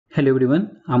Hello everyone,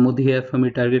 Amod here from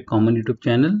the Target Common YouTube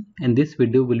channel, and this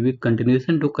video will be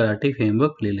continuation to Karate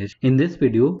Framework playlist. In this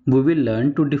video, we will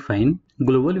learn to define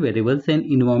global variables and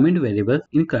environment variables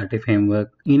in Karate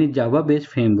Framework. In a Java-based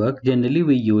framework, generally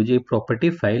we use a property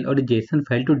file or a JSON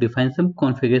file to define some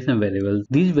configuration variables.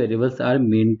 These variables are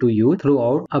meant to use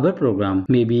throughout our program.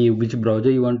 Maybe which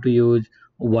browser you want to use,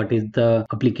 what is the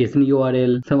application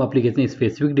URL, some application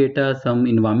specific data, some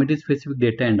environment specific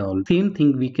data and all. Same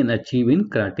thing we can achieve in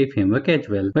Karate framework as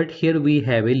well. But here we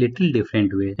have a little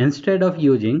different way. Instead of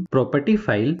using property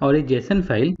file or a JSON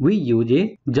file, we use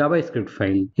a JavaScript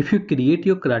file. If you create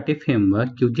your Karate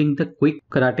framework using the quick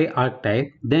Karate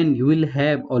archetype, then you will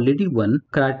have already one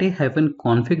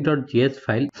karate-config.js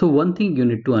file. So one thing you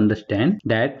need to understand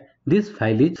that this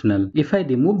file is null. If I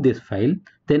remove this file,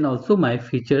 then also my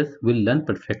features will run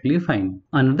perfectly fine.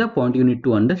 Another point you need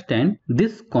to understand,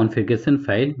 this configuration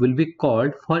file will be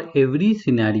called for every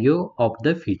scenario of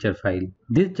the feature file.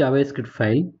 This JavaScript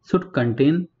file should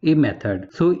contain a method.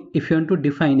 So if you want to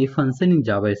define a function in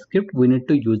JavaScript, we need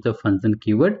to use the function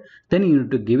keyword. Then you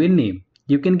need to give a name.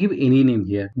 You can give any name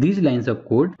here. These lines of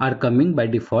code are coming by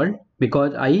default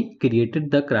because I created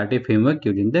the Karate framework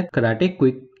using the Karate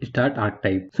quick start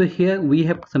archetype. So here we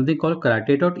have something called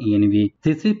karate.env.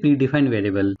 This is predefined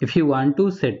variable. If you want to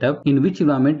set up in which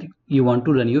environment you want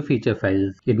to run your feature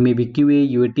files, it may be QA,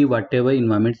 UAT, whatever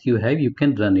environments you have, you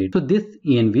can run it. So this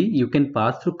env you can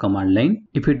pass through command line.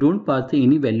 If you don't pass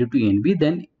any value to env,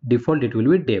 then default it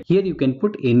will be dev. Here you can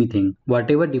put anything.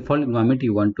 Whatever default environment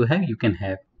you want to have, you can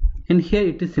have. And here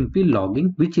it is simply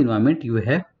logging which environment you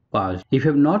have passed. If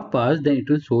you have not passed, then it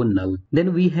will show null.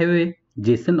 Then we have a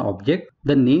JSON object.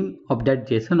 The name of that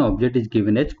JSON object is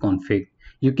given as config.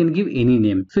 You can give any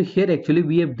name. So here actually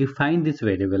we have defined this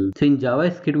variable. So in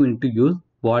JavaScript we need to use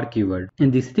word keyword,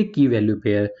 and this is the key value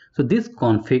pair. So this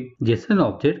config JSON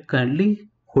object currently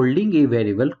holding a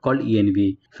variable called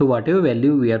env. So whatever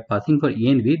value we are passing for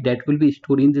env, that will be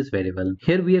stored in this variable.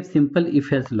 Here we have simple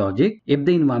if-else logic. If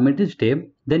the environment is dev,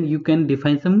 then you can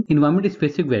define some environment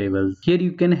specific variables. Here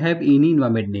you can have any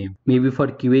environment name. Maybe for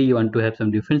QA you want to have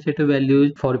some different set of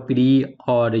values. For pre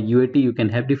or UAT you can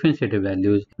have different set of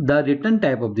values. The return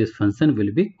type of this function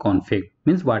will be config.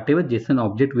 Means whatever JSON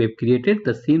object we have created,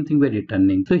 the same thing we are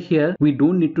returning. So here we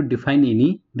don't need to define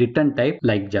any return type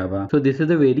like Java. So this is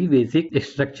the very basic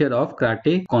structure of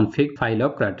Karate config file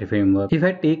of Karate framework. If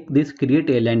I take this create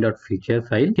airline.feature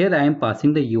file, here I am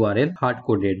passing the URL hard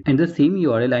coded, and the same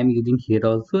URL I am using here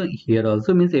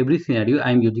also means every scenario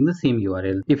I am using the same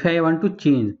URL. If I want to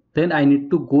change, then I need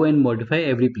to go and modify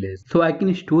every place. So I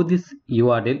can store this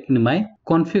URL in my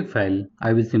config file.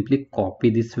 I will simply copy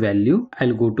this value.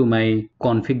 I'll go to my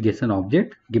config JSON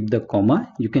object, give the comma.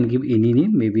 You can give any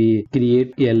name, maybe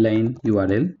create airline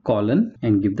URL colon,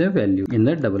 and give the value in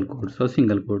the double quotes or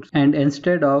single quotes. And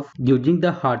instead of using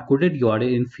the hard coded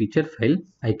URL in feature file,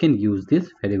 I can use this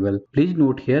variable. Please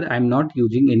note here I'm not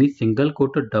using any single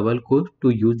quote or double quote to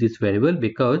use this variable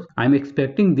because I'm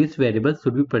expecting this variable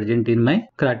should be present in my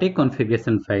Karate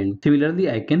configuration file. Similarly,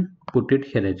 I can put it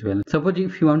here as well. Suppose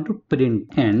if you want to print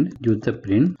and use the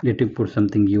print, let me put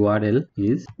something URL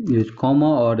is use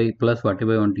comma or a plus,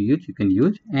 whatever you want to use, you can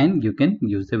use, and you can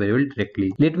use the variable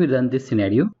directly. Let me run this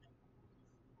scenario.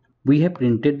 We have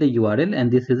printed the URL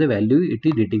and this is the value it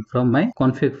is reading from my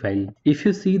config file. If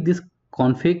you see this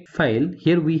config file,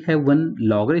 here we have one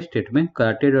logger statement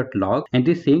karate.log, and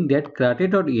it is saying that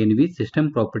karate.env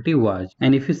system property was,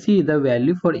 and if you see the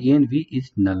value for env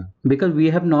is null because we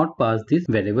have not passed this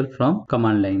variable from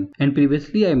command line. And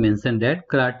previously I mentioned that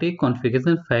Karate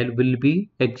configuration file will be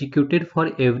executed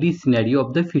for every scenario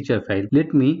of the feature file.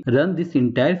 Let me run this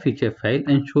entire feature file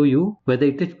and show you whether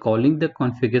it is calling the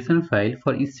configuration file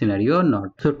for each scenario or not.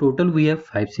 So total we have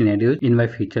 5 scenarios in my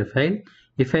feature file.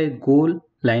 If I go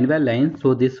line by line,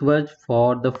 so this was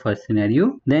for the first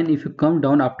scenario. Then if you come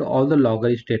down after all the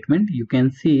logger statement, you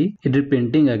can see it is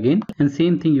printing again, and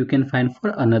same thing you can find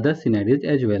for another scenarios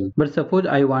as well. But suppose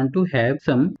I want to have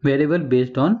some variable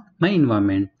based on my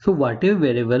environment. So whatever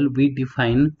variable we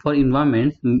define for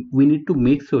environments, we need to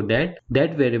make sure that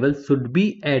that variable should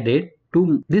be added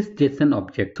to this JSON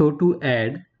object. So to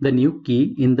add the new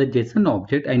key in the JSON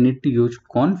object, I need to use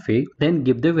config, then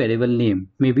give the variable name,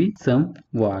 maybe some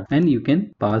var, and you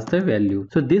can pass the value.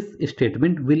 So this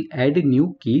statement will add a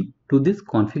new key to this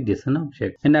config JSON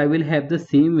object, and I will have the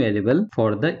same variable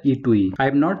for the E2E. I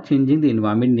am not changing the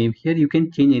environment name here. You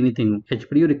can change anything as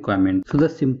per your requirement. So the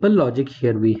simple logic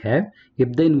here we have,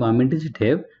 if the environment is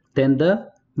dev, then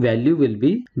the value will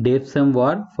be dev some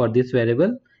var for this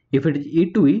variable. If it is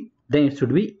E2E, then it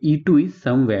should be E2 is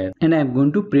somewhere, and I am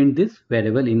going to print this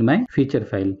variable in my feature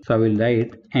file. So I will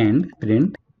write and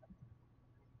print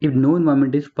If no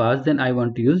environment is passed, then I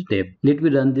want to use dev. Let me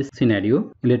run this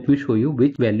scenario. Let me show you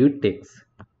which value it takes.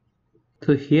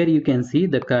 So here you can see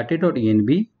the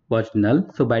karate.env was null.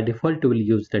 So by default we will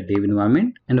use the dev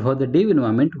environment, and for the dev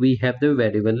environment we have the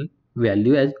variable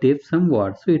value as dev some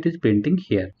word. So it is printing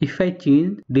here. If I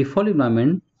change default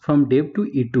environment from dev to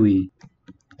E2E,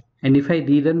 and if I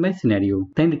rerun my scenario,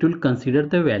 then it will consider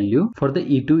the value for the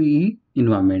E2E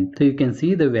environment. So you can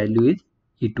see the value is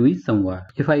E2E somewhere.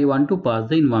 If I want to pass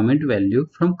the environment value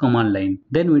from command line,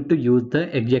 then we need to use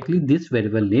the exactly this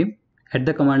variable name at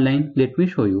the command line. Let me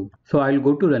show you. So I'll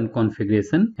go to run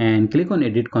configuration and click on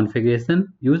edit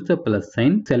configuration, use the plus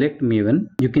sign, select Maven.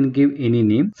 You can give any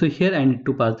name. So here I need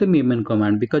to pass the Maven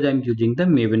command because I'm using the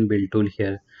Maven build tool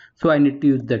here. So I need to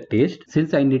use the test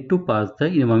since I need to pass the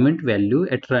environment value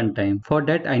at runtime. For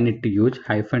that I need to use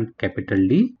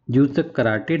 -D, use the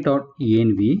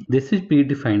karate.env. This is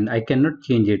predefined. I cannot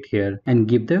change it here, and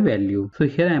give the value. So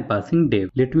here I am passing dev.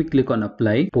 Let me click on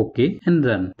apply, OK, and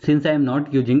run. Since I am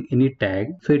not using any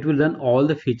tag, so it will run all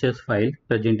the features file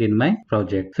present in my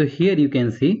project. So here you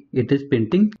can see it is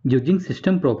printing using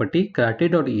system property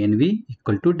karate.env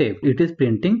equal to dev. It is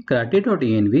printing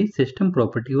karate.env system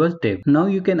property was dev. Now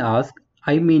you can ask,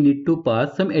 I may need to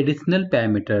pass some additional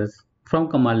parameters from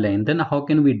command line. Then how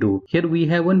can we do? Here we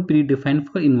have one predefined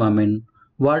for environment.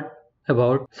 What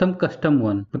about some custom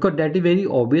one? Because that is very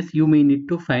obvious, you may need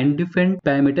to find different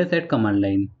parameters at command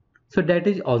line. So that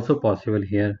is also possible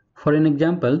here. For an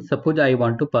example, suppose I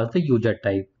want to pass the user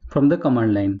type from the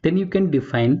command line. Then you can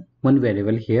define one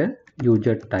variable here,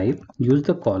 user type, use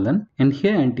the colon, and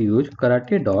here I need to use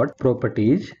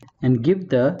karate.properties and give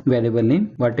the variable name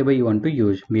whatever you want to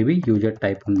use, maybe user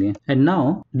type only. And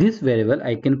now this variable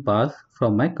I can pass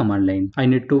from my command line. I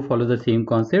need to follow the same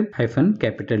concept,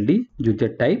 -D,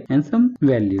 user type, and some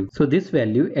value. So this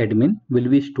value admin will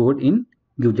be stored in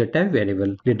user type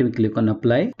variable. Let me click on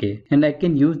apply, okay, and I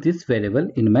can use this variable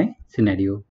in my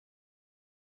scenario.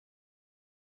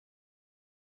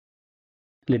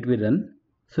 Let me run.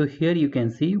 So here you can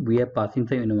see we are passing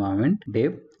the environment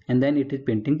dev, and then it is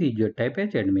printing the user type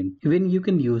as admin. Even you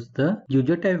can use the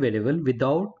user type variable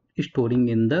without storing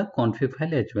in the config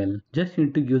file as well. Just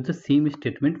need to use the same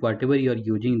statement whatever you are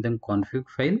using in the config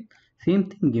file. Same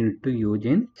thing you need to use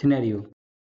in scenario.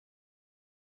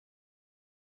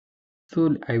 So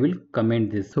I will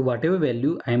comment this. So whatever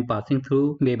value I am passing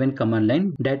through Maven command line,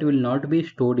 that will not be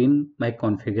stored in my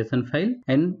configuration file,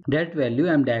 and that value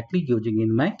I am directly using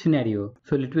in my scenario.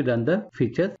 So let me run the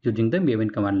features using the Maven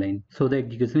command line. So the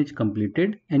execution is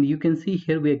completed, and you can see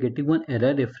here we are getting one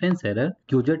error, reference error.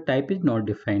 User type is not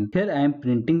defined. Here I am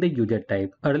printing the user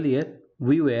type. Earlier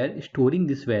we were storing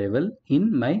this variable in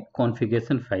my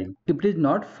configuration file. If it is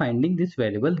not finding this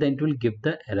variable, then it will give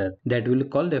the error. That will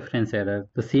call reference error.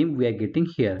 The same we are getting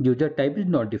here. User type is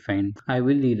not defined. I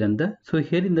will rerun the. So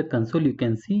here in the console you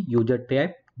can see user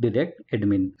type direct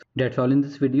admin. That's all in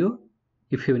this video.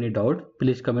 If you have any doubt,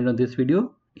 please comment on this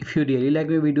video. If you really like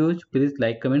my videos, please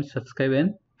like, comment, subscribe,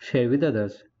 and share with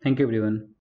others. Thank you everyone.